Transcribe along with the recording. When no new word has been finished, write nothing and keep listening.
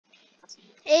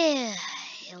Eh,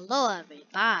 hello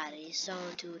everybody, so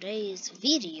in today's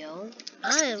video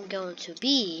I am going to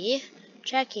be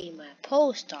checking my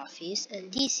post office,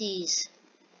 and this is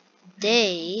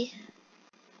day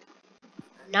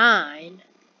 9.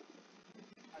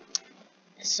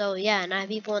 So yeah, 9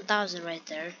 people 1000 right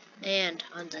there, and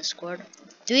on Discord.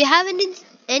 Do you have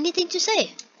anything to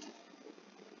say?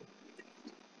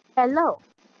 Hello.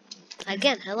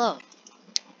 Again, hello.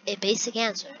 A basic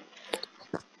answer.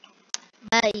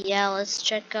 But yeah, let's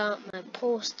check out my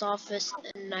post office,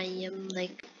 and I am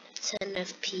like 10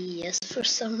 FPS for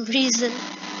some reason.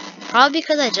 Probably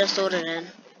because I just ordered in.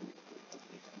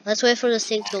 Let's wait for this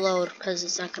thing to load, because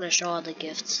it's not going to show all the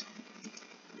gifts.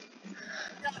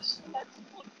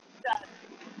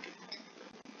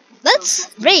 Let's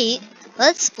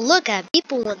look at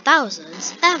People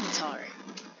 1000's avatar.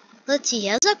 Let's see, he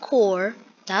has a core,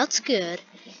 that's good.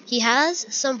 He has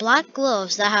some black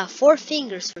gloves that have 4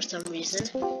 fingers for some reason.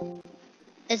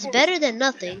 It's better than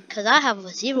nothing, because I have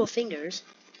 0 fingers.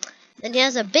 And he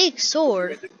has a big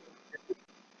sword.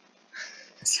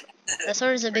 That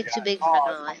sword is a bit too big for that,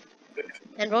 not lie.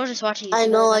 And Roger's just watching. I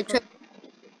know. I tried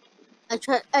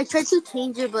to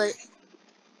change it, but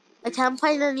I can't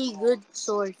find any good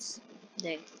swords.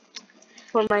 Dang.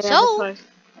 For my So avatar.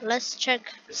 let's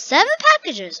check 7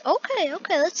 packages. Okay,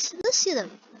 let's see them.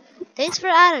 Thanks for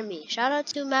adding me. Shout out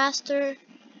to Master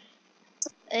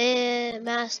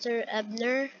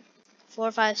Ebner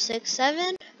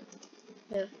 4567.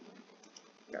 Yeah.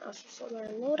 Now for my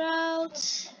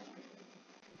loadouts.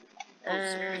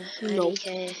 Nope.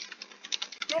 IDK.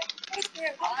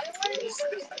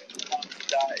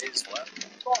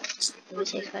 Let me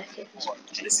take 5K.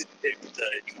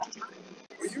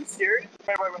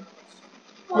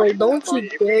 Wait, don't you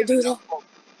dare do that.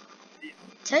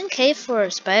 10K for a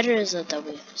spider is a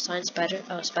W. Sign spider.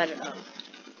 Oh, spider. Oh.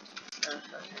 Okay.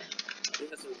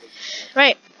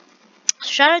 Right.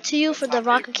 Shout out to you for the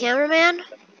rocket cameraman.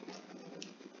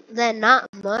 Then not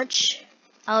much.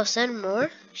 I'll send more.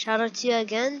 Shout out to you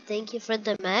again. Thank you for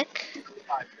the mech.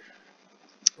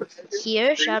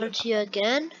 Here, shout out to you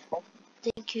again.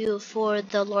 Thank you for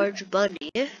the large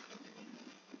bunny.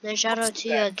 Then shout out to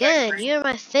you again. You're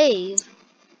my fave.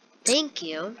 Thank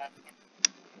you.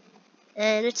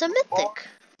 And it's a mythic.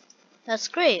 That's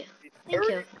great. Thank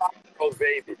you.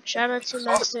 Shout out to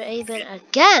Master Aben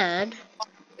again.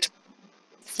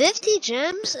 50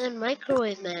 gems and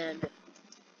Microwave Man.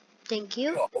 Thank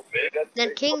you.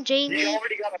 Then King Jamie.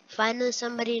 Finally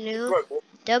somebody new.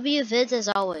 W vids as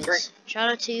always.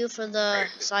 Shout out to you for the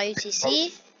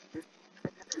SHOUTOUT.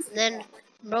 Then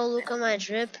bro, look at my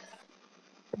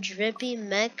drippy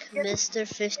mech, Mr.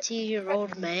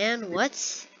 50-year-old man. What?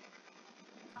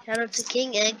 Shout out to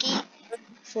King Eggy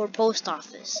for post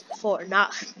office. For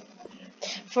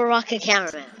rocket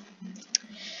cameraman.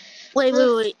 Wait.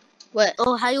 What?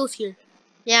 Oh, Hayo's here.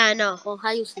 Yeah, I know. Oh,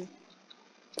 Hayo's here.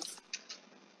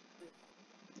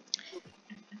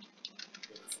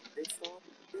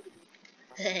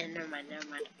 Never mind.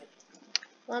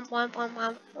 Womp.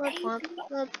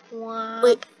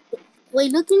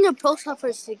 Wait, look in your post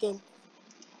office again.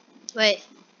 Wait.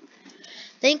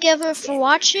 Thank you everyone for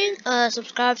watching.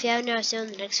 Subscribe if you haven't. I'll see you in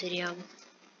the next video.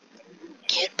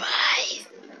 Goodbye.